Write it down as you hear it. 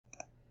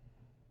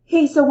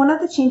Hey, so one of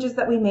the changes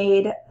that we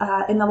made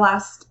in the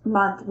last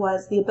month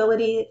was the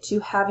ability to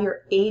have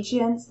your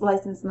agent's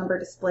license number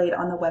displayed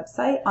on the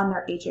website on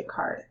their agent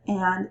card.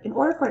 And in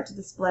order for it to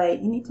display,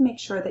 you need to make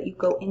sure that you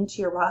go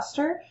into your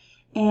roster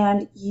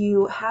and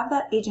you have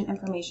that agent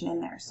information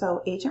in there.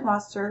 So agent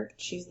roster,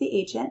 choose the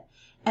agent,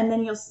 and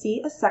then you'll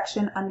see a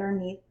section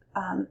underneath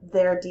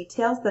their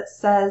details that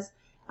says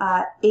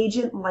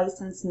agent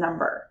license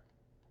number.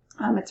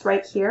 It's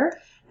right here.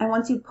 And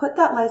once you put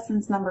that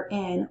license number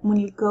in, when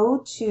you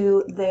go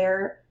to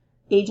their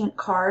agent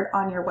card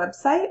on your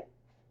website,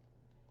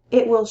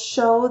 it will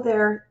show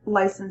their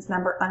license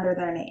number under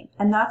their name.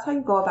 And that's how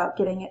you go about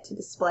getting it to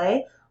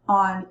display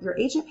on your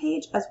agent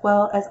page as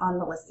well as on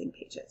the listing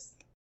pages.